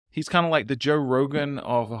He's kind of like the Joe Rogan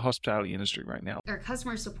of the hospitality industry right now. Our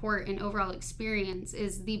customer support and overall experience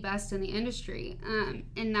is the best in the industry.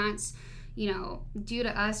 And that's, due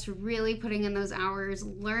to us really putting in those hours,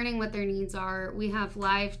 learning what their needs are. We have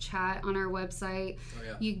live chat on our website. Oh,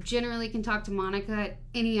 yeah. You generally can talk to Monica at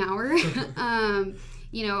any hour.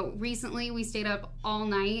 Recently we stayed up all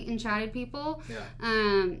night and chatted people. Yeah.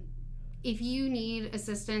 If you need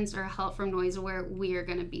assistance or help from NoiseAware, we are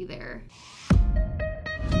going to be there.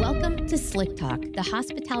 Welcome to Slick Talk, the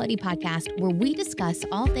hospitality podcast where we discuss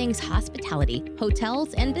all things hospitality,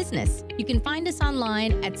 hotels, and business. You can find us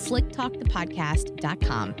online at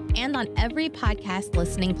slicktalkthepodcast.com and on every podcast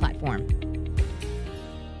listening platform.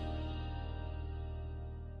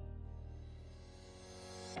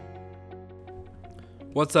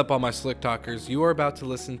 What's up, all my Slick Talkers? You are about to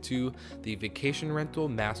listen to the Vacation Rental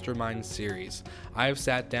Mastermind series. I have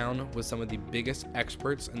sat down with some of the biggest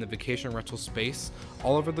experts in the vacation rental space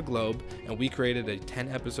all over the globe, and we created a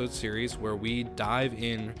 10-episode series where we dive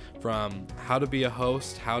in from how to be a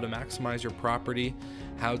host, how to maximize your property,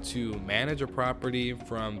 how to manage a property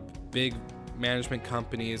from big management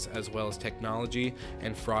companies, as well as technology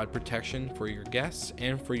and fraud protection for your guests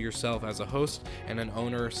and for yourself as a host and an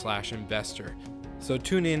owner/investor. So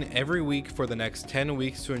tune in every week for the next 10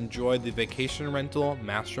 weeks to enjoy the Vacation Rental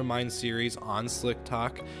Mastermind series on Slick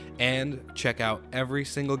Talk, and check out every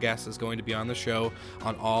single guest that's going to be on the show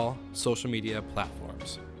on all social media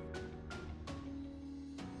platforms.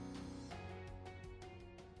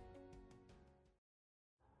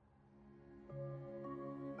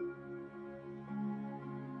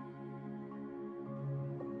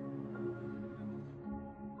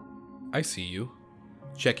 I see you.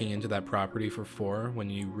 Checking into that property for 4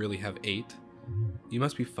 when you really have 8. You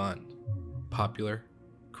must be fun, popular,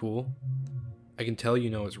 cool. I can tell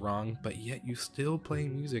you know it's wrong, but yet you still play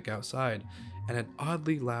music outside at an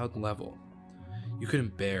oddly loud level. You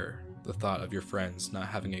couldn't bear the thought of your friends not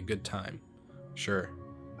having a good time. Sure,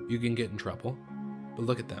 you can get in trouble, but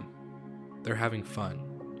look at them. They're having fun.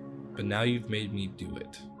 But now you've made me do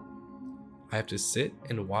it. I have to sit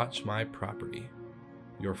and watch my property.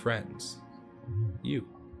 Your friends. You.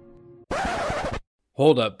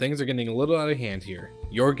 Hold up, things are getting a little out of hand here.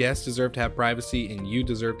 Your guests deserve to have privacy and you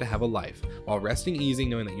deserve to have a life, while resting easy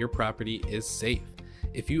knowing that your property is safe.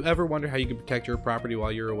 If you ever wonder how you can protect your property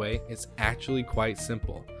while you're away, it's actually quite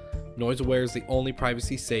simple. NoiseAware is the only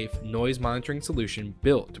privacy-safe noise monitoring solution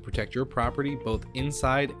built to protect your property both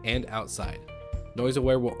inside and outside.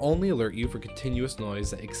 NoiseAware will only alert you for continuous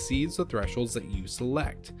noise that exceeds the thresholds that you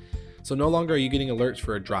select. So no longer are you getting alerts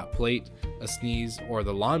for a drop plate, a sneeze, or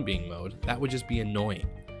the lawn being mowed. That would just be annoying.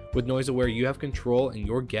 With NoiseAware, you have control and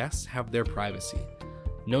your guests have their privacy.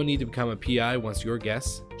 No need to become a PI once your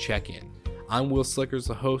guests check in. I'm Will Slickers,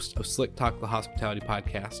 the host of Slick Talk, the hospitality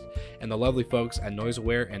podcast, and the lovely folks at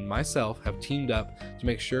NoiseAware and myself have teamed up to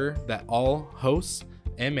make sure that all hosts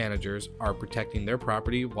and managers are protecting their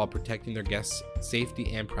property while protecting their guests'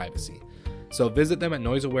 safety and privacy. So visit them at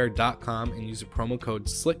noiseaware.com and use the promo code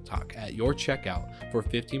SlickTalk at your checkout for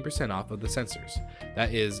 15% off of the sensors.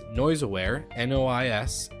 That is NoiseAware,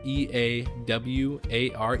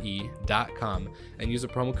 noiseaware.com, and use the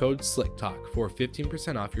promo code SlickTalk for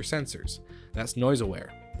 15% off your sensors. That's NoiseAware,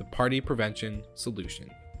 the party prevention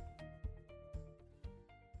solution.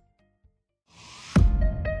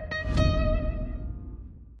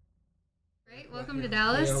 Great, welcome to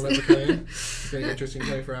Dallas. It's been an interesting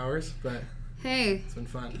 24 hours, but Hey, it's been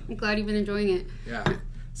fun. I'm glad you've been enjoying it. Yeah.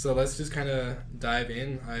 So let's just kind of dive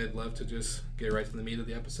in. I'd love to just get right to the meat of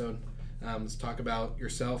the episode. Let's talk about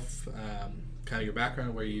yourself, kind of your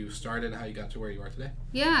background, where you started, how you got to where you are today.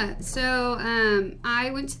 Yeah, so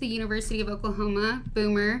I went to the University of Oklahoma,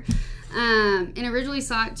 Boomer, and originally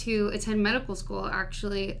sought to attend medical school,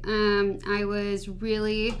 actually. I was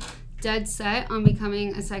really dead set on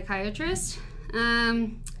becoming a psychiatrist.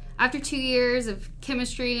 After 2 years of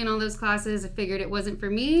chemistry and all those classes, I figured it wasn't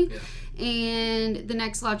for me. Yeah. And the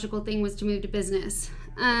next logical thing was to move to business.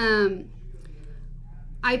 I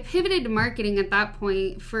pivoted to marketing at that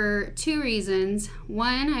point for 2 reasons.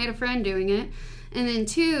 One, I had a friend doing it. And then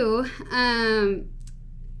 2,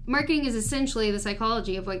 marketing is essentially the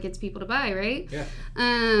psychology of what gets people to buy, right? Yeah.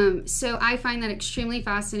 So I find that extremely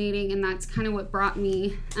fascinating, and that's kind of what brought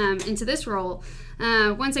me into this role.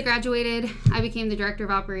 Once I graduated, I became the director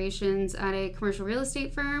of operations at a commercial real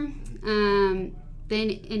estate firm.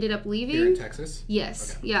 Then ended up leaving. Here in Texas?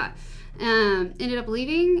 Yes, okay. yeah. Ended up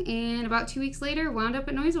leaving, and about 2 weeks later, wound up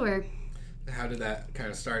at NoiseAware. How did that kind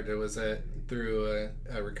of start? Was it through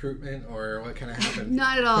a recruitment, or what kind of happened?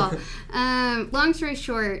 Not at all. Long story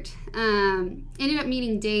short, ended up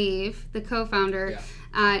meeting Dave, the co-founder,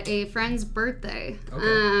 at a friend's birthday.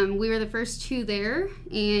 Okay. We were the first 2 there,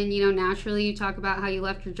 and naturally you talk about how you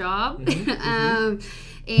left your job.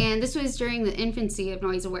 And this was during the infancy of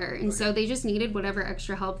Noise Aware, and so they just needed whatever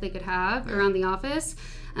extra help they could have around the office.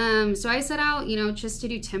 So I set out, just to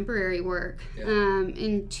do temporary work. Yeah.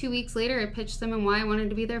 And 2 weeks later, I pitched them on why I wanted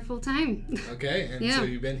to be there full time. Okay, and so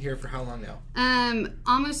you've been here for how long now?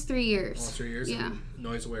 Almost 3 years. Almost 3 years? Yeah.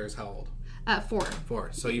 Noise Aware is how old? 4. 4.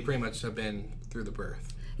 So you pretty much have been through the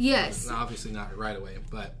birth. Yes. Obviously not right away,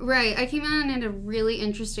 but... Right. I came in at a really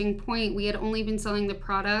interesting point. We had only been selling the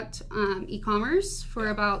product e-commerce for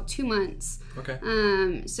about 2 months.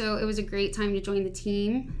 Okay. So it was a great time to join the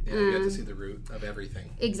team. Yeah, you got to see the root of everything.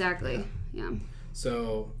 Exactly. Yeah.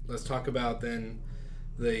 So let's talk about then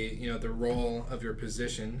the role of your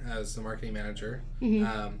position as the marketing manager.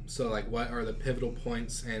 Mm-hmm. So like what are the pivotal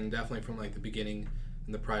points, and definitely from like the beginning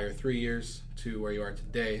in the prior 3 years to where you are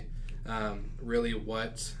today, really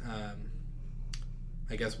what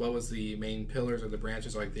I guess what was the main pillars or the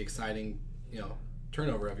branches, or like the exciting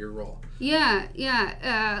turnover of your role? Yeah.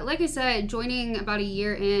 Like I said, joining about a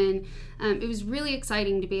year in, it was really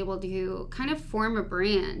exciting to be able to kind of form a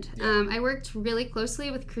brand. Yeah. I worked really closely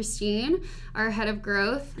with Christine, our head of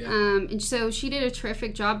growth, yeah. And so she did a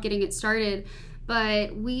terrific job getting it started.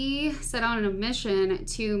 But we set out on a mission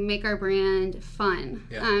to make our brand fun,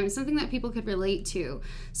 something that people could relate to.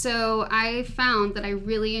 So I found that I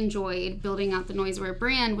really enjoyed building out the Noise Aware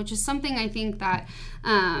brand, which is something I think that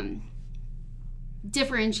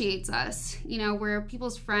differentiates us. We're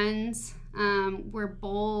people's friends. We're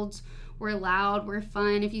bold. We're loud. We're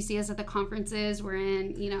fun. If you see us at the conferences, we're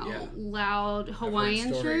in, loud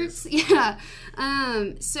Hawaiian shirts. Yeah.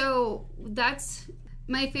 So that's...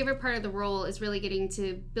 my favorite part of the role is really getting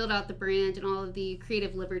to build out the brand and all of the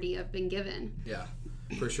creative liberty I've been given. Yeah,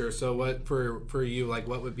 for sure. So what for you, like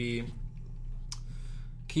what would be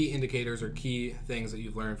key indicators or key things that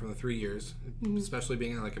you've learned from the 3 years, especially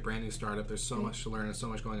being in like a brand new startup? There's so much to learn and so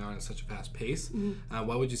much going on at such a fast pace.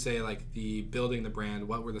 What would you say, like the building the brand,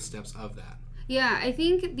 what were the steps of that? Yeah, I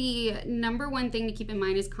think the number one thing to keep in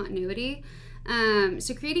mind is continuity.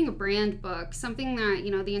 So creating a brand book, something that,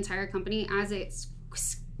 the entire company, as it's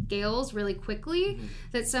scales really quickly,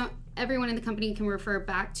 that everyone in the company can refer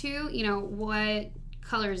back to, what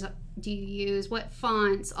colors do you use, what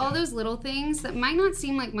fonts, all those little things that might not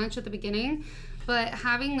seem like much at the beginning, but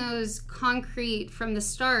having those concrete from the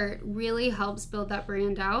start really helps build that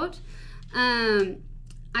brand out.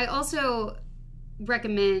 I also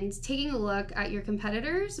recommend taking a look at your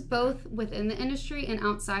competitors, both within the industry and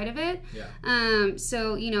outside of it.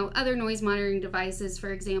 So, other noise monitoring devices,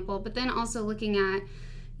 for example, but then also looking at,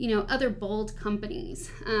 other bold companies.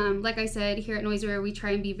 Like I said, here at Noise Aware, we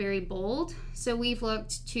try and be very bold. So we've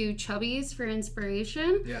looked to Chubbies for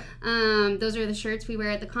inspiration. Those are the shirts we wear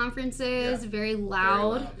at the conferences, very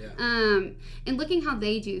loud. And looking how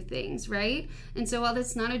they do things, right? And so while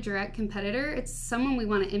that's not a direct competitor, it's someone we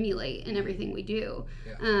want to emulate in everything we do.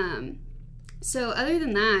 So other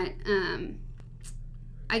than that,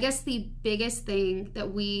 I guess the biggest thing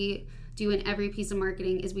that we do in every piece of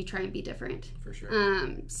marketing is we try and be different. For sure.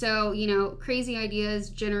 So, crazy ideas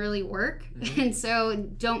generally work, and so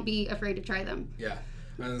don't be afraid to try them. Yeah.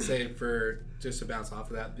 I was going to say, for just to bounce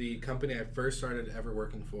off of that, the company I first started ever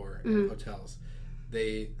working for in hotels,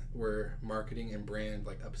 they were marketing and brand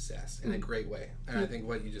like obsessed in a great way. And I think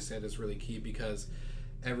what you just said is really key, because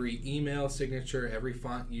every email signature, every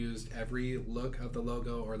font used, every look of the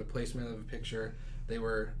logo or the placement of a picture, they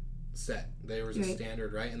were set. There was a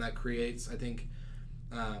standard, right? And that creates, I think,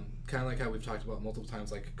 kind of like how we've talked about multiple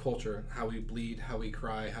times, like culture, how we bleed, how we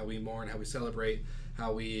cry, how we mourn, how we celebrate,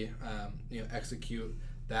 how we execute,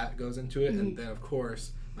 that goes into it. And then of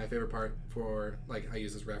course my favorite part, for like, I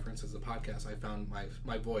use this reference as a podcast, I found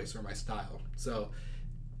my voice or my style. So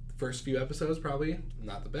first few episodes probably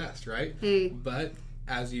not the best, right? But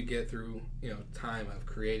as you get through time of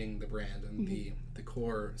creating the brand and the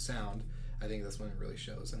core sound, I think that's when it really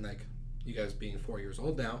shows. And like you guys being 4 years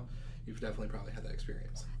old now, you've definitely probably had that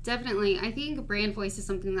experience. Definitely. I think brand voice is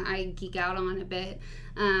something that I geek out on a bit.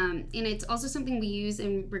 And it's also something we use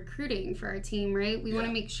in recruiting for our team, right? We want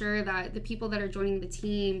to make sure that the people that are joining the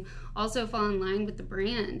team also fall in line with the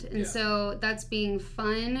brand. And so that's being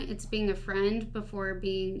fun. It's being a friend before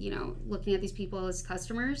being, looking at these people as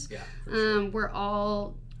customers. For sure. We're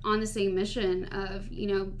all on the same mission of,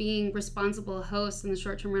 being responsible hosts in the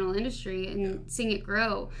short-term rental industry and seeing it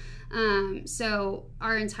grow. So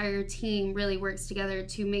our entire team really works together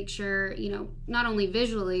to make sure, not only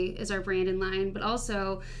visually is our brand in line, but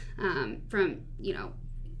also from,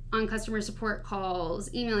 on customer support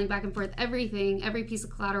calls, emailing back and forth, everything, every piece of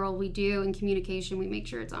collateral we do in communication, we make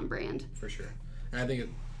sure it's on brand. For sure. And I think it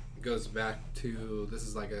goes back to, this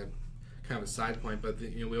is like a kind of a side point, but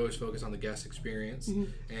we always focus on the guest experience.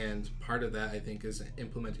 And part of that, I think, is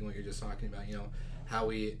implementing what you're just talking about, how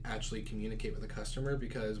we actually communicate with the customer,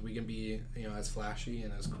 because we can be, as flashy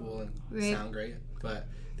and as cool and sound great, but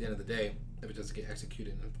at the end of the day, if it doesn't get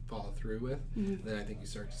executed and followed through with, then I think you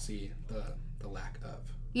start to see the lack of.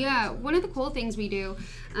 Yeah, one of the cool things we do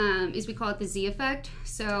is we call it the Z effect.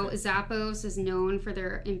 So Zappos is known for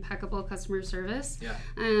their impeccable customer service.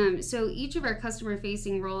 Yeah. So each of our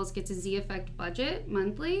customer-facing roles gets a Z effect budget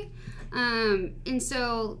monthly. And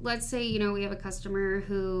so let's say, we have a customer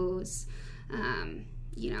who's,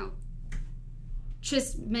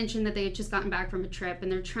 just mentioned that they had just gotten back from a trip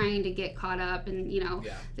and they're trying to get caught up and,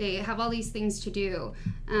 they have all these things to do.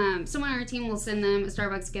 Someone on our team will send them a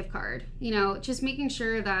Starbucks gift card, just making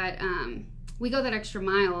sure that we go that extra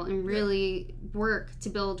mile and really work to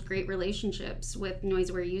build great relationships with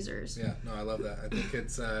NoiseAware users. Yeah, no, I love that. I think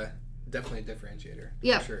it's definitely a differentiator.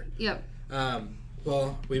 Yeah, for sure. Yep.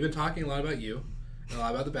 Well, we've been talking a lot about you. A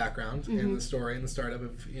lot about the background and the story and the startup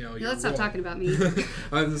of your let's stop talking about me.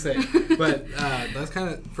 I was going to say, but that's kind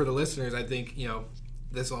of for the listeners. I think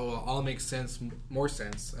this will all make more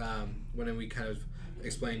sense when we kind of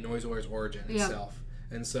explain NoiseAware's origin itself.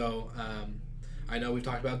 And so I know we've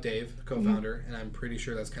talked about Dave, the co-founder, and I'm pretty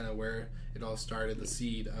sure that's kind of where it all started, the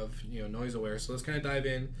seed of NoiseAware. So let's kind of dive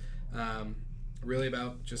in really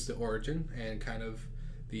about just the origin and kind of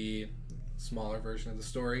the smaller version of the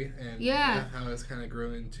story and how it's kind of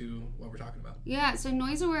grew into what we're talking about. Yeah, so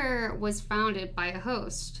NoiseAware was founded by a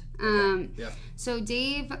host. So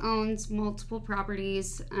Dave owns multiple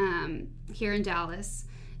properties here in Dallas.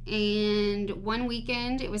 And one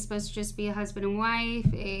weekend, it was supposed to just be a husband and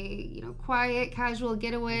wife, a quiet, casual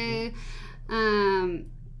getaway.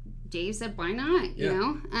 Dave said, "Why not?" You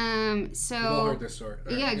know. So we've all heard this story.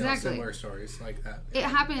 Yeah, exactly. Similar stories like that. It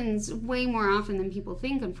happens way more often than people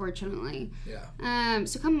think, unfortunately. Yeah.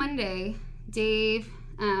 So come Monday, Dave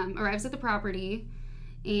arrives at the property,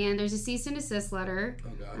 and there's a cease and desist letter.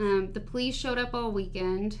 Oh gosh. The police showed up all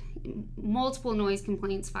weekend. Multiple noise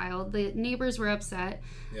complaints filed. The neighbors were upset.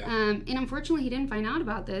 Yeah. And unfortunately, he didn't find out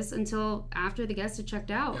about this until after the guests had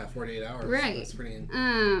checked out. Yeah, 48 hours. Right. That's pretty...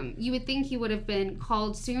 You would think he would have been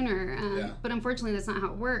called sooner, but unfortunately, that's not how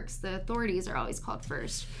it works. The authorities are always called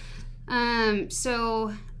first.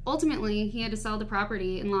 So ultimately, he had to sell the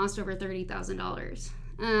property and lost over $30,000.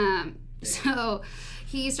 So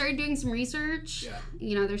he started doing some research.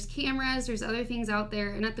 Yeah. There's cameras, there's other things out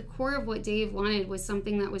there. And at the core of what Dave wanted was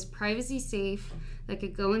something that was privacy safe, that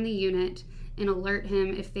could go in the unit and alert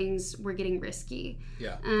him if things were getting risky.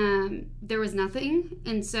 Yeah. There was nothing.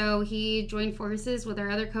 And so he joined forces with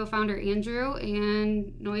our other co-founder, Andrew,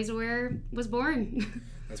 and NoiseAware was born.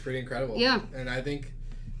 That's pretty incredible. Yeah. And I think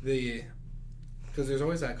because there's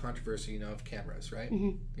always that controversy, of cameras, right?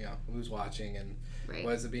 Mm-hmm. Who's watching and Right.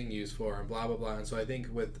 what is it being used for and blah, blah, blah. And so I think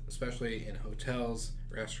especially in hotels,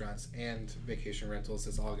 restaurants, and vacation rentals,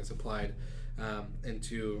 this all gets applied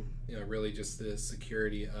into, really just the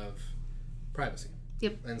security of privacy.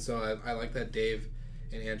 Yep. And so I like that Dave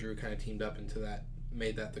and Andrew kind of teamed up into that,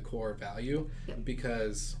 made that the core value. Yep.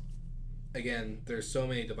 Because, again, there's so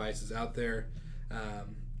many devices out there.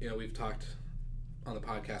 We've talked on the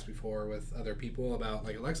podcast before with other people about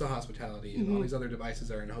like Alexa Hospitality and all these other devices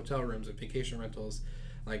that are in hotel rooms and vacation rentals.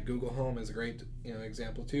 Like Google Home is a great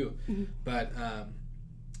example too. But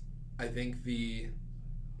I think the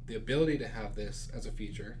ability to have this as a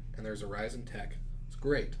feature, and there's a rise in tech, it's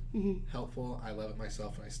great, helpful. I love it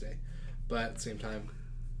myself when I stay, but at the same time,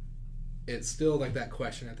 it's still like that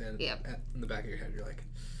question at the end, in the back of your head. You're like,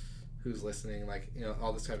 who's listening? Like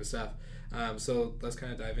all this type of stuff. So let's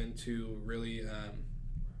kind of dive into really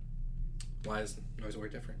why is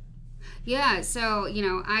NoiseAware different? Yeah, so,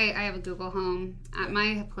 I have a Google Home at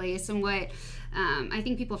my place, and what I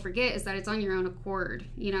think people forget is that it's on your own accord,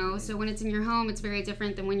 so when it's in your home, it's very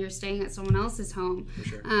different than when you're staying at someone else's home. For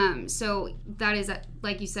sure. So that is,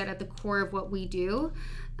 like you said, at the core of what we do.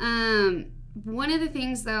 One of the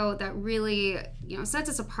things, though, that really, sets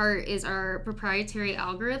us apart is our proprietary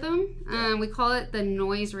algorithm. We call it the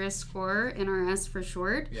Noise Risk Score, NRS for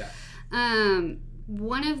short. Yeah.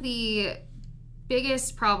 One of the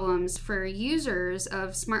biggest problems for users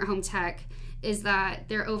of smart home tech is that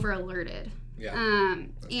they're over alerted. Yeah.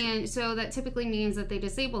 And so that typically means that they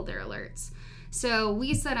disable their alerts. So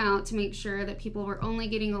we set out to make sure that people were only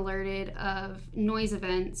getting alerted of noise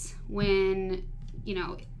events when, you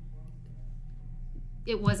know,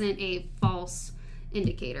 it wasn't a false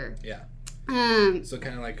indicator. Yeah. So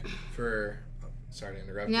kind of like for, sorry to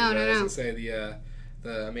interrupt No, you, but no, I was no. going to say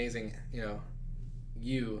the amazing,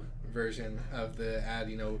 you version of the ad,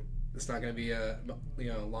 it's not going to be a,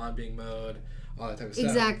 lawn being mowed, all that type of stuff.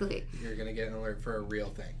 Exactly. You're going to get an alert for a real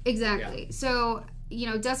thing. Exactly. Yeah. So,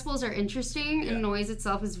 decibels are interesting Yeah. and noise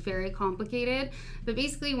itself is very complicated. But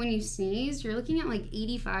basically, when you sneeze, you're looking at like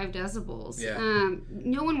 85 decibels. Yeah.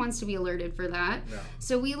 No one wants to be alerted for that. No.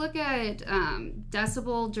 So we look at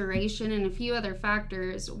decibel, duration, and a few other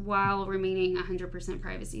factors while remaining 100%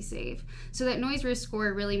 privacy safe. So that noise risk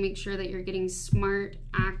score really makes sure that you're getting smart,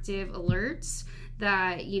 active alerts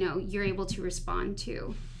that, you're able to respond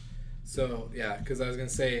to. So, yeah, because I was going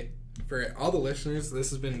to say, for all the listeners, this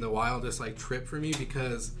has been the wildest trip for me,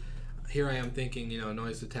 because here I am thinking,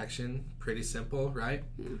 noise detection, pretty simple, right?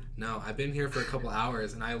 Yeah. No, I've been here for a couple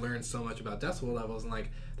hours and I learned so much about decibel levels and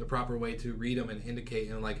the proper way to read them and indicate.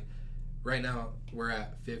 And right now we're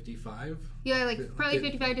at 55. Yeah, probably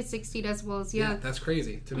 55 to 60 decibels. Yeah. That's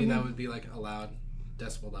crazy. To me, that would be a loud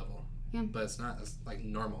decibel level. Yeah. But it's not. It's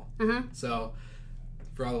normal. Uh-huh. So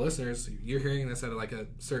for all the listeners, you're hearing this at a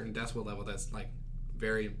certain decibel level that's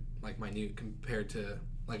very minute compared to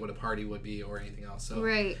what a party would be or anything else. So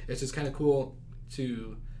right. It's just kind of cool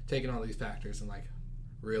to take in all these factors and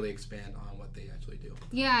really expand on what they actually do.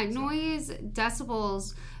 Yeah, noise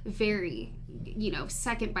decibels vary,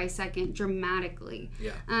 second by second dramatically.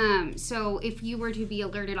 Yeah. So if you were to be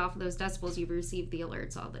alerted off of those decibels, you receive the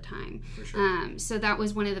alerts all the time. For sure. So that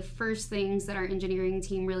was one of the first things that our engineering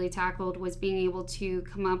team really tackled, was being able to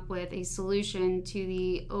come up with a solution to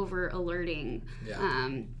the over alerting.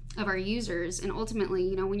 Yeah. Of our users. And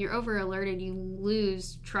ultimately, when you're over alerted, you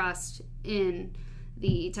lose trust in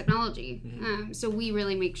the technology. Mm-hmm. So we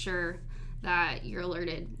really make sure that you're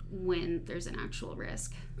alerted when there's an actual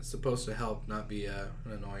risk. It's supposed to help, not be an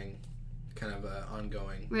annoying kind of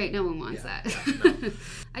ongoing. Right, no one wants Yeah, that. yeah, no.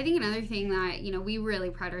 I think another thing that, we really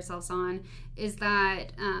pride ourselves on is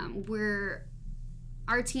that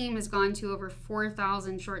our team has gone to over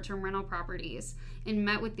 4,000 short-term rental properties and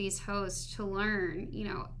met with these hosts to learn,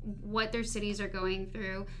 what their cities are going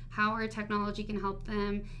through, how our technology can help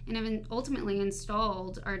them, and have ultimately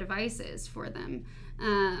installed our devices for them.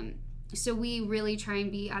 So we really try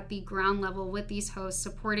and be at the ground level with these hosts,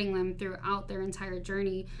 supporting them throughout their entire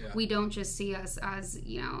journey. Yeah. We don't just see us as,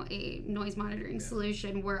 a noise monitoring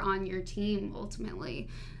solution. We're on your team ultimately.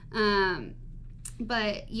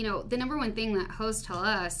 But, the number one thing that hosts tell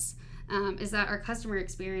us is that our customer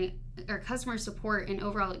support and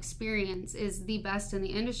overall experience is the best in the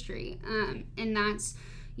industry. And that's,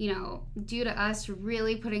 due to us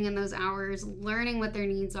really putting in those hours, learning what their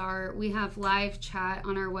needs are. We have live chat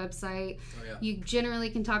on our website. Oh, yeah. You generally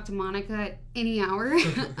can talk to Monica at any hour.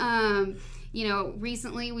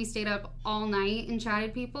 Recently we stayed up all night and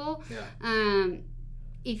chatted people. Yeah.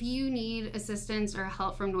 If you need assistance or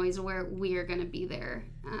help from NoiseAware, we are going to be there.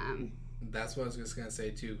 That's what I was just going to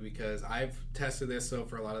say too, because I've tested this. So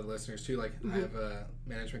for a lot of the listeners too, I have a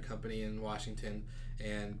management company in Washington,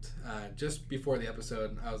 and just before the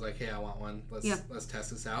episode, I was like, hey, I want one. Let's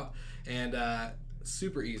test this out. And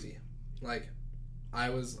super easy. I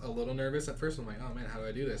was a little nervous at first. I'm like, oh man, how do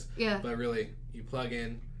I do this? Yeah. But really, you plug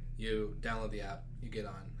in, you download the app, you get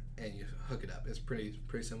on, and you hook it up. It's pretty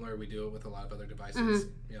similar. We do it with a lot of other devices.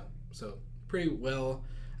 So pretty well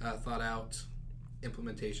thought out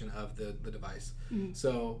implementation of the device. Mm-hmm.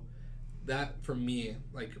 So that, for me,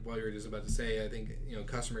 what you were just about to say, I think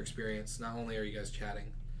customer experience. Not only are you guys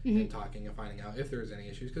chatting and talking and finding out if there's any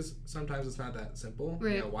issues, because sometimes it's not that simple.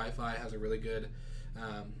 Right. Wi-Fi has a really good.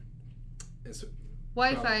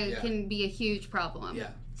 Wi-Fi can be a huge problem.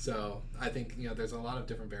 Yeah. So I think there's a lot of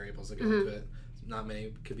different variables that go into it. Not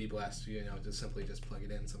many could be blessed, to simply just plug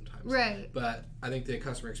it in sometimes. Right. But I think the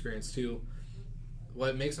customer experience too,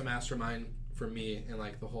 what makes a mastermind for me and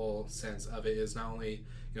the whole sense of it is not only,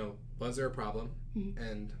 was there a problem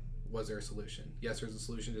and was there a solution? Yes, there's a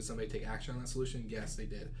solution. Did somebody take action on that solution? Yes, they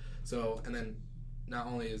did. So, and then not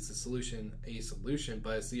only is the solution a solution,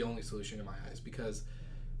 but it's the only solution in my eyes, because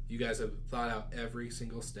you guys have thought out every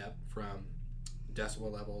single step from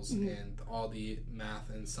decibel levels and all the math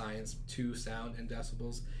and science to sound and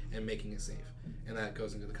decibels and making it safe. And that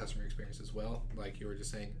goes into the customer experience as well. Like you were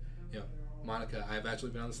just saying, Monica, I've actually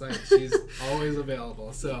been on the site. She's always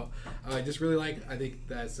available. So I just really I think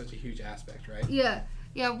that's such a huge aspect, right? Yeah.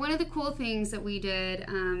 One of the cool things that we did,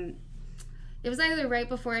 it was either right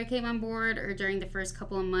before I came on board or during the first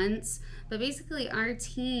couple of months, but basically our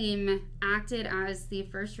team acted as the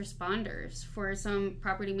first responders for some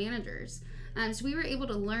property managers. So we were able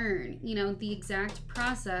to learn, the exact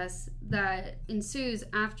process that ensues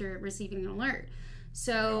after receiving an alert.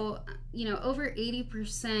 So, over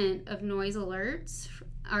 80% of noise alerts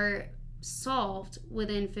are solved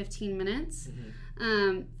within 15 minutes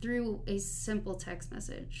through a simple text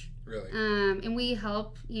message. Really? And we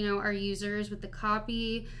help, our users with the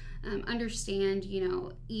copy, understand,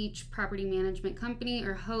 each property management company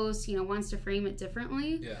or host, wants to frame it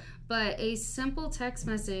differently. Yeah. But a simple text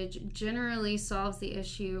message generally solves the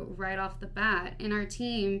issue right off the bat. And our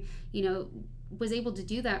team, was able to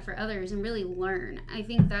do that for others and really learn. I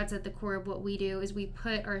think that's at the core of what we do, is we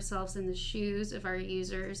put ourselves in the shoes of our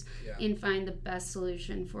users and find the best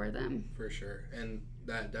solution for them. For sure. And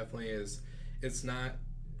that definitely is, it's not,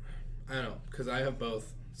 I don't know, because I have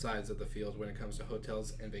both sides of the field when it comes to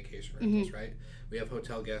hotels and vacation rentals, right? We have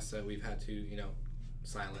hotel guests that we've had to,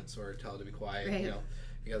 silence or tell to be quiet. Right.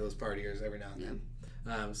 You got those partiers every now and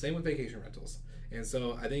then. Same with vacation rentals. And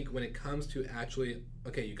so I think when it comes to actually,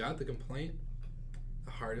 okay, you got the complaint,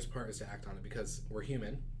 the hardest part is to act on it, because we're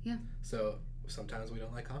human. Yeah. So sometimes we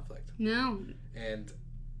don't like conflict. No. And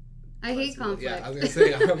I hate conflict. Yeah, I was going to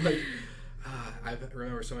say, I'm like, I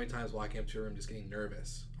remember so many times walking up to a room just getting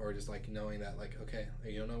nervous, or just like knowing that, like, okay,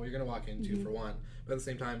 you don't know what you're going to walk into, for one, but at the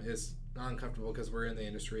same time it's not uncomfortable because we're in the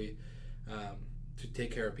industry to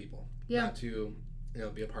take care of people, not to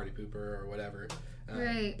be a party pooper or whatever.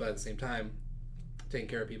 Right. But at the same time, taking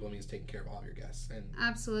care of people means taking care of all of your guests. And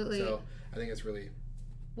absolutely. So I think it's really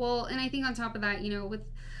well, and I think on top of that,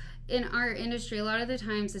 in our industry, a lot of the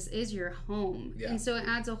times this is your home. Yeah. And so it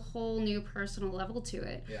adds a whole new personal level to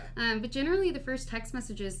it. Yeah. But generally the first text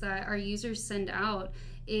messages that our users send out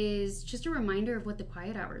is just a reminder of what the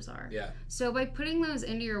quiet hours are. Yeah. So by putting those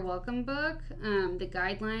into your welcome book, the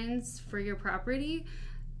guidelines for your property,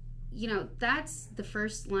 that's the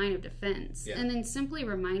first line of defense. Yeah. And then simply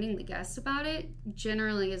reminding the guests about it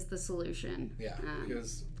generally is the solution. Yeah,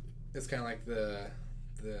 because it's kind of like the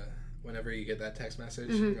whenever you get that text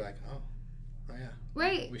message, you're like, oh yeah,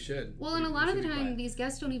 right, we should. Well, and a lot of the time these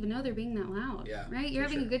guests don't even know they're being that loud. Yeah, right, you're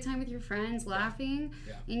having a good time with your friends, laughing,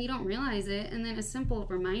 and you don't realize it, and then a simple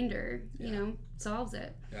reminder solves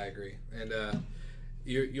it. Yeah, I agree. And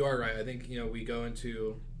you are right. I think we go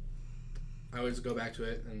into, I always go back to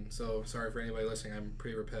it, and so sorry for anybody listening, I'm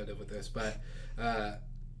pretty repetitive with this, but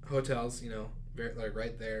hotels, very, like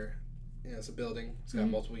right there, it's a building, it's got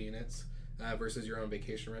multiple units. Versus your own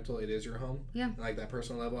vacation rental, it is your home. Yeah. And like that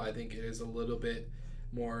personal level, I think it is a little bit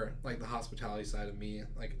more like the hospitality side of me,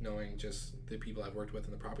 like knowing just the people I've worked with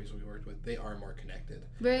and the properties we've worked with, they are more connected.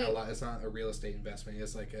 Right. It's not a real estate investment.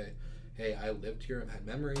 It's like hey, I lived here, I've had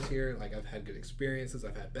memories here, like I've had good experiences,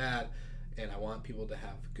 I've had bad, and I want people to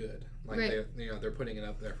have good. Like they're putting it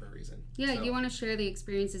up there for a reason. Yeah, so, you want to share the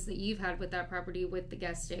experiences that you've had with that property with the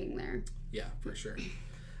guests staying there. Yeah, for sure.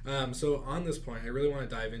 So on this point, I really want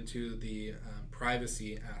to dive into the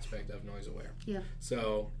privacy aspect of Noise Aware. Yeah.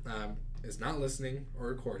 So it's not listening or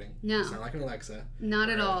recording. No. It's not like an Alexa. Not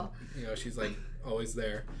at all. She's like always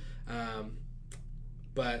there.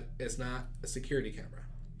 But it's not a security camera.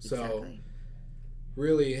 So exactly.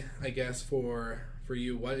 Really, I guess for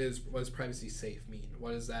you, what does privacy safe mean?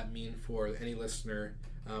 What does that mean for any listener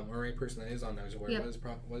or any person that is on Noise Aware? Yep.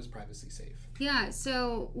 What is privacy safe? Yeah,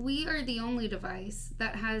 so we are the only device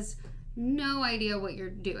that has no idea what you're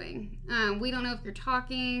doing. We don't know if you're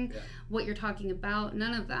talking, what you're talking about,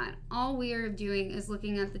 none of that. All we are doing is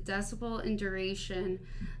looking at the decibel and duration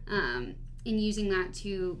and using that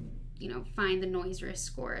to, find the noise risk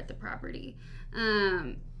score at the property.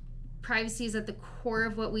 Privacy is at the core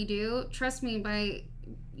of what we do. Trust me, by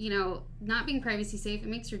not being privacy safe, it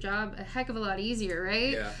makes your job a heck of a lot easier,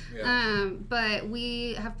 right? Yeah. But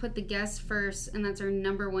we have put the guests first, and that's our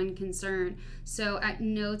number one concern. So at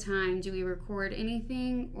no time do we record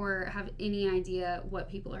anything or have any idea what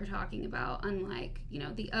people are talking about, unlike,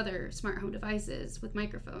 the other smart home devices with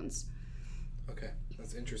microphones. Okay,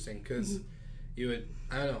 that's interesting, because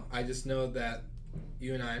I don't know, I just know that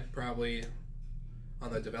you and I probably,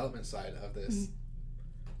 on the development side of this,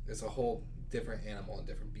 it's a whole different animal and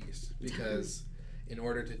different beast, because in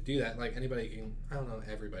order to do that, like anybody can, I don't know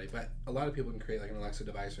everybody, but a lot of people can create like an Alexa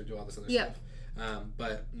device or do all this other stuff,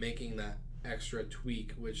 but making that extra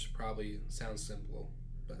tweak, which probably sounds simple,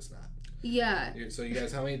 but it's not. Yeah. So you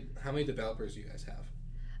guys, how many developers do you guys have?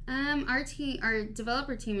 Our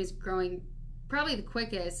developer team is growing probably the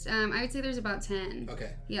quickest. I would say there's about 10.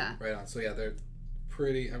 Okay. Yeah. Right on. So yeah,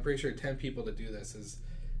 I'm pretty sure 10 people to do this is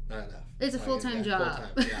not enough. It's a full-time job.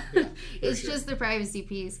 Yeah, it's just the privacy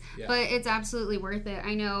piece. Yeah. But it's absolutely worth it.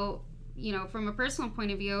 I know from a personal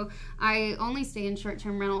point of view, I only stay in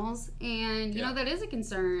short-term rentals, and you know that is a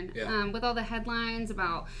concern with all the headlines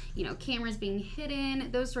about cameras being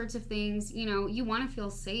hidden, those sorts of things. You want to feel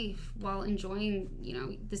safe while enjoying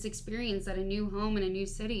this experience at a new home in a new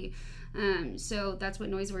city. So that's what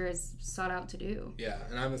NoiseAware is sought out to do. Yeah,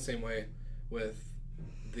 and I'm the same way with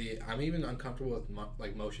I'm even uncomfortable with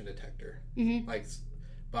like motion detector, like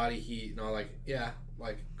body heat and all.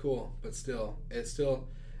 Like cool, but still, it's still.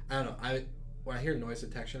 I don't know. When I hear noise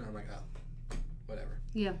detection, I'm like, oh, whatever.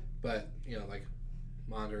 Yeah. But like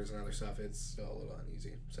monitors and other stuff, it's still a little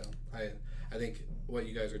uneasy. So I think what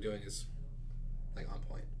you guys are doing is like on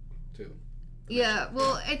point too. Yeah.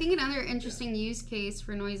 Well, I think another interesting use case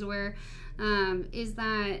for NoiseAware is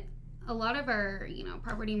that a lot of our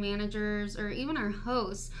property managers or even our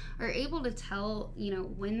hosts are able to tell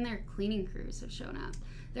when their cleaning crews have shown up.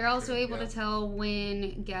 They're also able to tell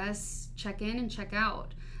when guests check in and check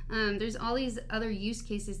out. There's all these other use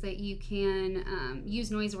cases that you can use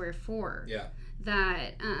NoiseAware for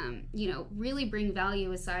that really bring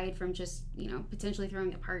value aside from just potentially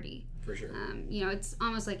throwing a party. For sure. It's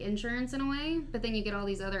almost like insurance in a way, but then you get all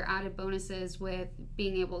these other added bonuses with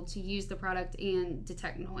being able to use the product and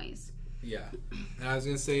detect noise. Yeah. And I was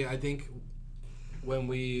going to say, I think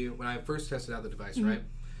when I first tested out the device, right,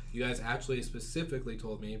 you guys actually specifically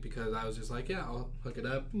told me, because I was just like, yeah, I'll hook it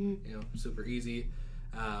up, super easy.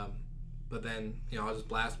 But then, I'll just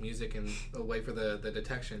blast music and wait for the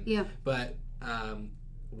detection. Yeah. But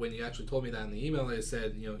when you actually told me that in the email, it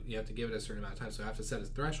said, you have to give it a certain amount of time, so I have to set a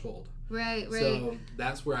threshold. Right. So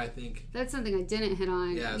that's where I think... That's something I didn't hit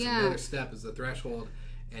on. Yeah, so another step is the threshold,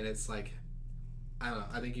 and it's like, I don't know,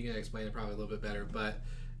 I think you can explain it probably a little bit better, but,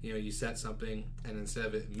 you set something, and instead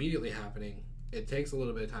of it immediately happening, it takes a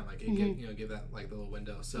little bit of time, like, give that, like, the little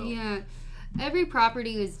window, so... Yeah. Every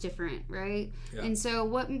property is different, right? Yeah. And so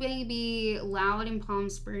what may be loud in Palm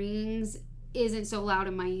Springs isn't so loud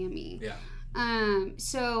in Miami. Yeah.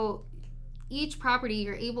 So each property,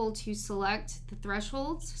 you're able to select the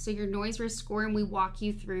thresholds, so your noise risk score, and we walk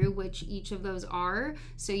you through which each of those are,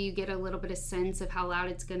 so you get a little bit of sense of how loud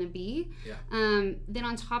it's going to be. Yeah. Then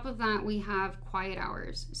on top of that, we have quiet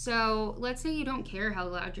hours. So let's say you don't care how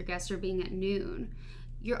loud your guests are being at noon.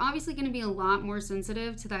 You're obviously going to be a lot more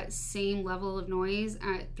sensitive to that same level of noise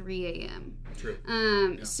at 3 a.m. True.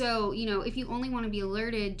 So, if you only want to be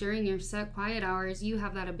alerted during your set quiet hours, you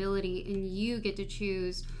have that ability and you get to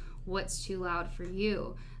choose what's too loud for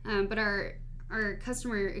you. But our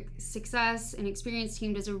customer success and experience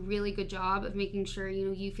team does a really good job of making sure,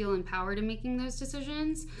 you feel empowered in making those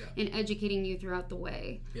decisions and educating you throughout the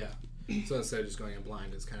way. Yeah. So instead of just going in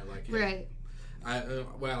blind, it's kind of like... Right.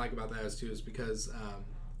 What I like about that is because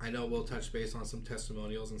I know we'll touch base on some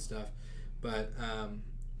testimonials and stuff, but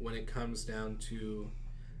when it comes down to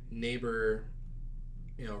neighbor,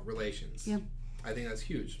 relations, I think that's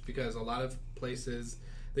huge, because a lot of places,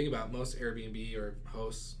 think about most Airbnb or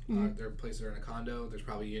hosts, there are places that are in a condo, there's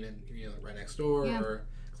probably a unit right next door or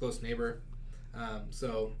close neighbor.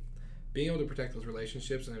 So being able to protect those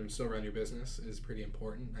relationships and still run your business is pretty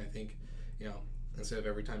important. I think, instead of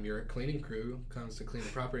every time your cleaning crew comes to clean the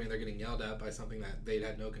property and they're getting yelled at by something that they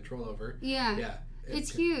had no control over. Yeah.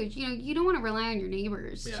 It's huge. You don't want to rely on your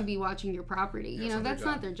neighbors to be watching your property. That's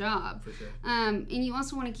not their job. For sure. And you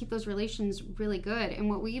also want to keep those relations really good. And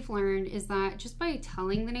what we've learned is that just by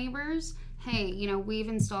telling the neighbors, hey, we've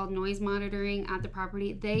installed noise monitoring at the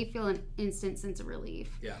property, they feel an instant sense of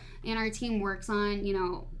relief. Yeah. And our team works on,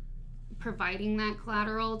 providing that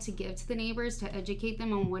collateral to give to the neighbors to educate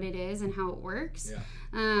them on what it is and how it works.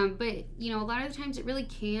 Yeah. But a lot of the times it really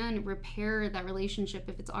can repair that relationship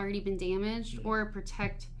if it's already been damaged, or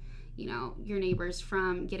protect your neighbors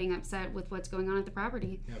from getting upset with what's going on at the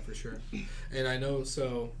property. Yeah, for sure. And I know,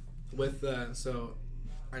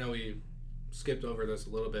 I know we skipped over this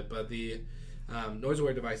a little bit, but the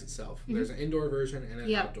NoiseAware device itself, there's an indoor version and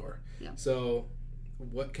an outdoor. Yep. So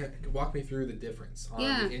walk me through the difference on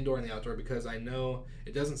the indoor and the outdoor, because I know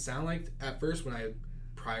it doesn't sound like at first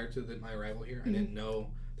prior to my arrival here, I didn't know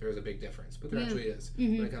there was a big difference, but there actually is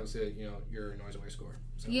when it comes to your NoiseAware score.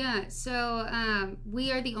 So. Yeah, so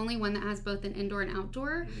we are the only one that has both an indoor and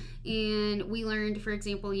outdoor, and we learned, for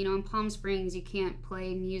example, in Palm Springs you can't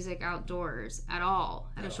play music outdoors at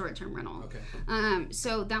all at a short-term rental. Okay.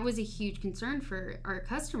 So that was a huge concern for our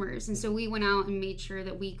customers, and so we went out and made sure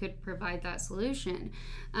that we could provide that solution.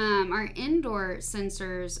 Our indoor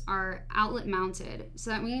sensors are outlet mounted,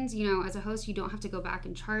 so that means as a host you don't have to go back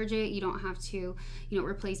and charge it, you don't have to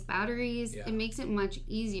replace batteries. It makes it much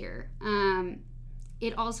easier.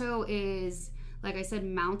 It also is, like I said,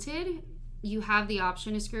 mounted. You have the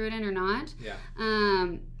option to screw it in or not. Yeah.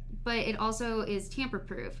 but it also is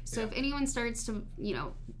tamper-proof. So if anyone starts to,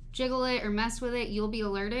 jiggle it or mess with it, you'll be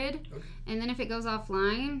alerted. Okay. And then if it goes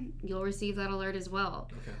offline, you'll receive that alert as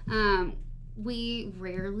well. Okay. We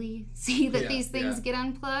rarely see that these things get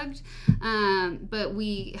unplugged, but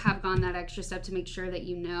we have gone that extra step to make sure that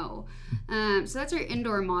So that's our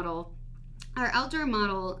indoor model. Our outdoor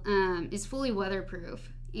model is fully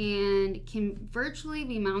weatherproof and can virtually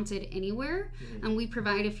be mounted anywhere. And we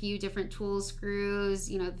provide a few different tools, screws,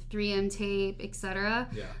 the 3M tape, etc.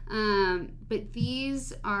 But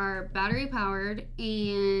these are battery powered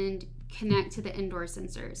and connect to the indoor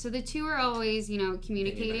sensor. So the two are always,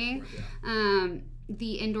 communicating.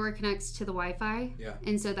 The indoor connects to the Wi-Fi.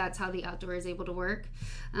 And so that's how the outdoor is able to work.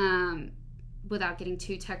 Without getting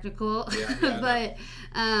too technical. But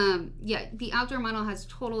the outdoor model has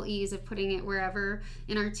total ease of putting it wherever.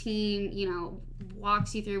 And our team,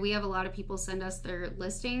 walks you through. We have a lot of people send us their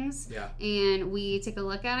listings. And we take a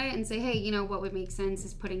look at it and say, hey, what would make sense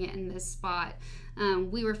is putting it in this spot.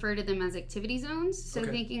 We refer to them as activity zones. So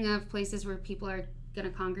thinking of places where people are going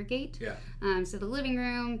to congregate. So the living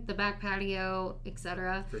room, the back patio,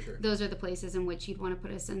 etc. For sure. Those are the places in which you'd want to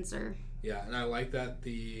put a sensor. Yeah, and I like that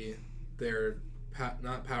they're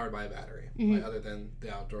not powered by a battery, other than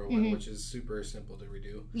the outdoor one, which is super simple to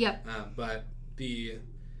redo. But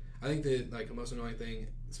I think the most annoying thing,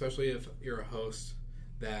 especially if you're a host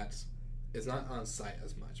that is not on site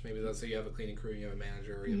as much. Maybe let's say you have a cleaning crew, you have a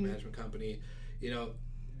manager, or you have a management company.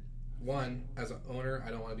 One, as an owner,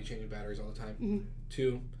 I don't want to be changing batteries all the time.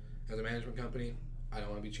 Two, as a management company, I don't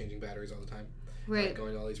want to be changing batteries all the time. Right.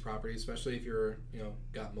 Going to all these properties, especially if you're,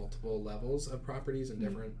 got multiple levels of properties in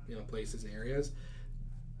different, places and areas.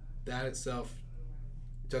 That itself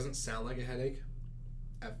doesn't sound like a headache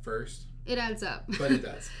at first. It adds up. But it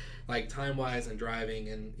does. Time-wise and driving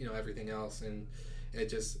and, everything else. And it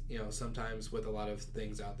just, sometimes with a lot of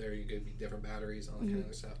things out there, you get different batteries and all that kind of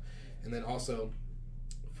other stuff. And then also,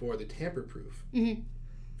 for the tamper-proof,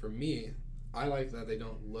 for me, I like that they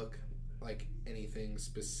don't look like anything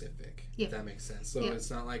specific, if that makes sense. So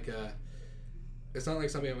it's not like something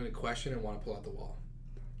I'm going to question and want to pull out the wall.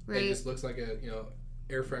 Right. It just looks like a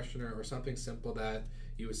air freshener or something simple that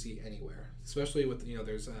you would see anywhere. Especially with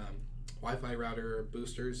there's Wi-Fi router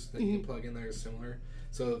boosters that you can plug in there similar.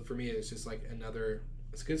 So for me, it's just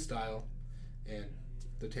it's good style, and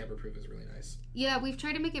the tamper-proof is really nice. Yeah, we've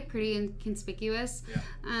tried to make it pretty and conspicuous.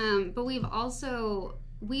 But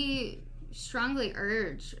we strongly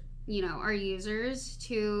urge our users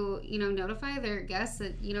to, notify their guests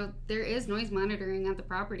that, there is noise monitoring at the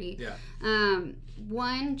property.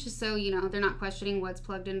 One, just so, they're not questioning what's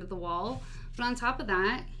plugged into the wall. But on top of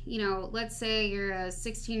that, let's say you're a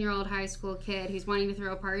 16-year-old high school kid who's wanting to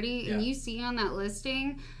throw a party and you see on that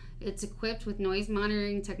listing it's equipped with noise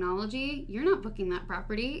monitoring technology, you're not booking that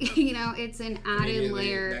property. It's an added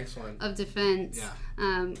layer of defense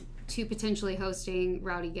to potentially hosting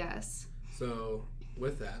rowdy guests. So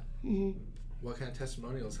with that, what kind of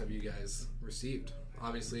testimonials have you guys received?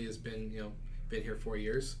 Obviously, it's been been here 4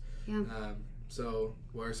 years. So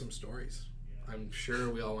what are some stories? I'm sure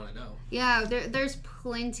we all want to know. Yeah, there's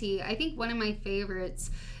plenty. I think one of my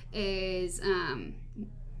favorites is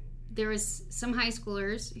there was some high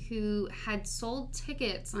schoolers who had sold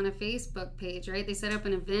tickets on a Facebook page, right? They set up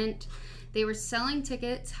an event. They were selling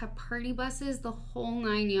tickets, had party buses, the whole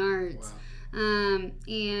 9 yards. Wow.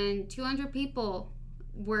 And 200 people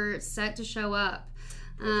were set to show up.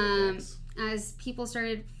 As people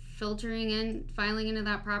started filing into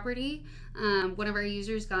that property, one of our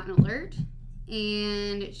users got an alert,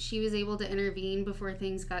 and she was able to intervene before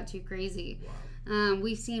things got too crazy. Wow.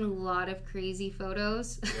 We've seen a lot of crazy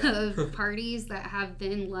photos of parties that have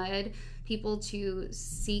then led people to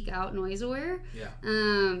seek out NoiseAware.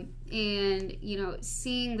 And,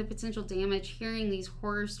 seeing the potential damage, hearing these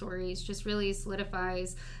horror stories just really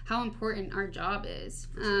solidifies how important our job is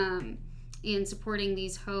in supporting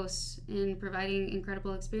these hosts and providing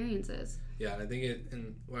incredible experiences. Yeah, and I think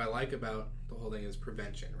and what I like about the whole thing is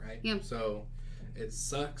prevention, right? Yeah. So it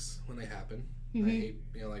sucks when they happen. I hate,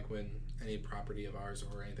 when any property of ours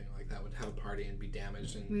or anything like that would have a party and be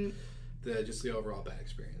damaged, and the overall bad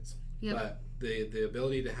experience. But the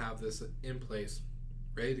ability to have this in place,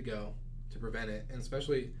 ready to go to prevent it, and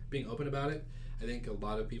especially being open about it, I think a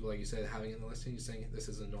lot of people, like you said, having it in the listing, saying this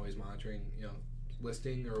is a noise monitoring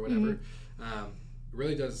listing or whatever,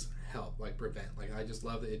 really does help prevent. I just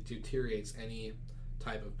love that it deteriorates any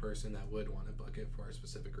type of person that would want to book it for a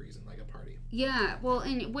specific reason, like a party. Yeah, well,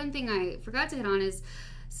 and one thing I forgot to hit on is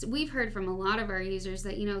we've heard from a lot of our users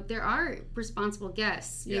that there are responsible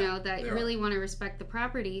guests that really want to respect the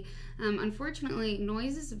property. Unfortunately,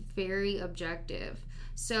 noise is very objective.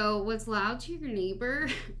 So what's loud to your neighbor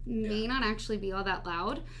may not actually be all that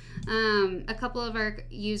loud. A couple of our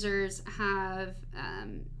users have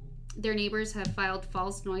their neighbors have filed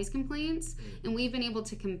false noise complaints, and we've been able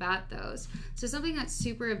to combat those. So something that's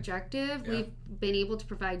super objective, we've been able to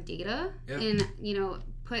provide data and, you know,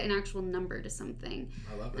 put an actual number to something.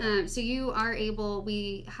 I love that. So you are able,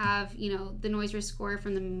 we have, you know, the noise risk score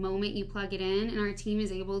from the moment you plug it in, and our team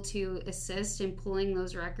is able to assist in pulling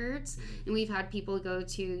those records. And we've had people go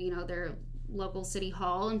to, you know, their local city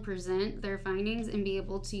hall and present their findings and be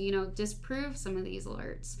able to, you know, disprove some of these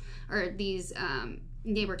alerts or these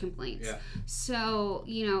neighbor complaints. So,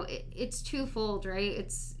 you know, it's twofold, right?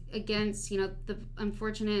 It's against, you know, the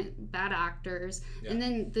unfortunate bad actors and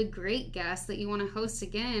then the great guests that you want to host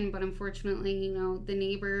again, but unfortunately, you know, the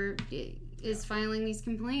neighbor is filing these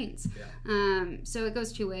complaints. So it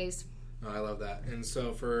goes two ways. I love that. And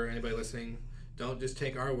so for anybody listening, don't just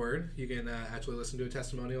take our word. You can actually listen to a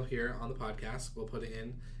testimonial here on the podcast. We'll put it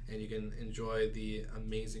in, and you can enjoy the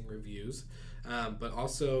amazing reviews. But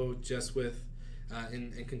also just with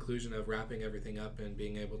in conclusion of wrapping everything up and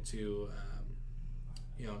being able to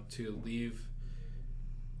you know, to leave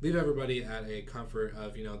everybody at a comfort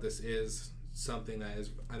of, you know, this is something that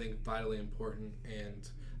is, I think, vitally important, and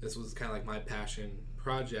this was kind of like my passion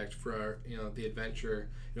project for, you know, the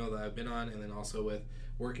adventure, you know, that I've been on, and then also with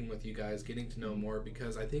working with you guys, getting to know more,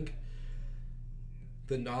 because I think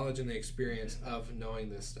the knowledge and the experience of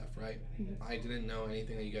knowing this stuff, right? I didn't know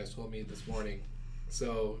anything that you guys told me this morning.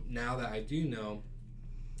 So now that I do know,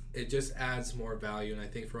 it just adds more value. And I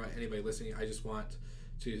think for anybody listening, I just want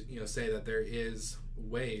to, you know, say that there is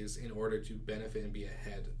ways in order to benefit and be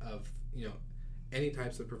ahead of, you know, any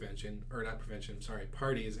types of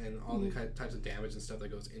parties and all the types of damage and stuff that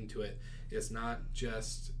goes into it. It's not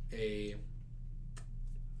just I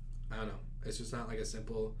don't know, it's just not like a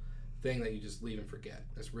simple thing that you just leave and forget.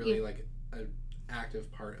 It's really like an active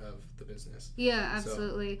part of the business. Yeah,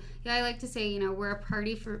 absolutely. So, yeah, I like to say, you know, we're a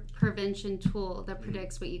party for prevention tool that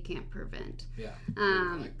predicts what you can't prevent. Yeah,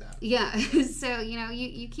 I like that. Yeah, so, you know,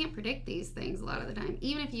 you can't predict these things a lot of the time.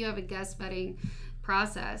 Even if you have a guest vetting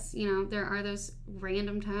process, you know, there are those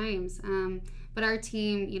random times. But our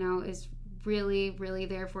team, you know, is really, really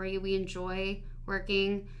there for you. We enjoy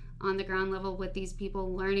working on the ground level with these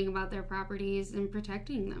people, learning about their properties and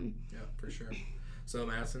protecting them. Yeah, for sure. So,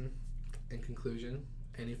 Madison, in conclusion,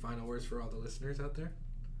 any final words for all the listeners out there?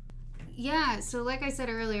 Yeah, so like I said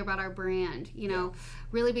earlier about our brand, you know,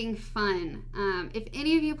 really being fun. If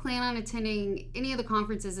any of you plan on attending any of the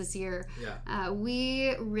conferences this year,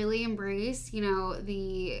 we really embrace, you know,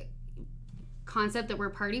 the concept that we're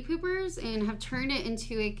party poopers and have turned it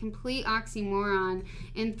into a complete oxymoron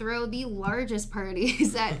and throw the largest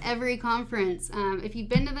parties at every conference. If you've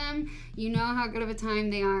been to them, you know how good of a time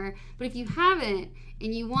they are. But if you haven't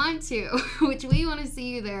and you want to, which we want to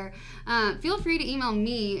see you there, feel free to email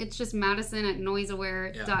me. It's just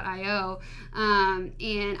madison@noiseaware.io.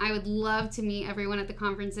 And I would love to meet everyone at the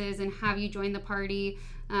conferences and have you join the party.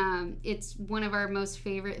 It's one of our most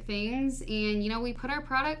favorite things, and, you know, we put our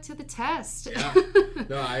product to the test. Yeah.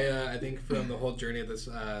 No, I think from the whole journey of this,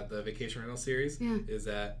 the vacation rental series, is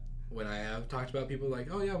that when I have talked about people like,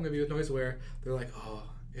 oh yeah, I'm going to be with NoiseAware, they're like, oh,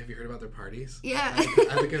 have you heard about their parties? Yeah.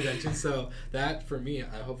 At the convention. So that, for me,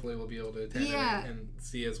 I hopefully will be able to attend and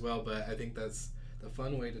see as well, but I think that's the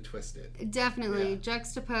fun way to twist it. Definitely.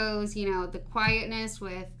 Juxtapose, you know, the quietness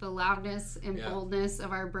with the loudness and boldness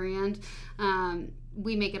of our brand.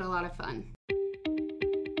 We make it a lot of fun.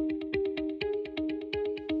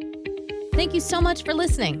 Thank you so much for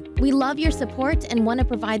listening. We love your support and want to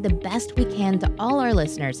provide the best we can to all our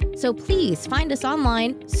listeners. So please find us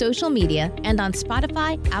online, social media, and on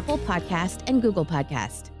Spotify, Apple Podcast, and Google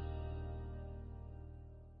Podcast.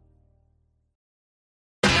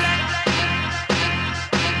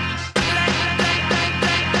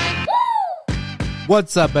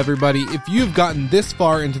 What's up, everybody? If you've gotten this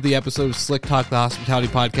far into the episode of Slick Talk, the Hospitality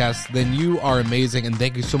Podcast, then you are amazing, and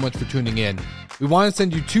thank you so much for tuning in. We want to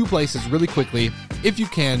send you two places really quickly. If you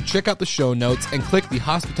can, check out the show notes and click the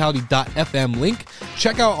hospitality.fm link.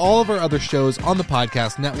 Check out all of our other shows on the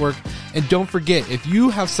podcast network. And don't forget, if you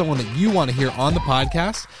have someone that you want to hear on the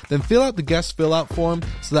podcast, then fill out the guest fill-out form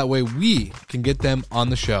so that way we can get them on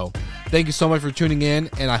the show. Thank you so much for tuning in,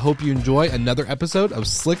 and I hope you enjoy another episode of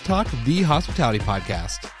Slick Talk, the Hospitality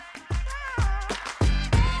Podcast.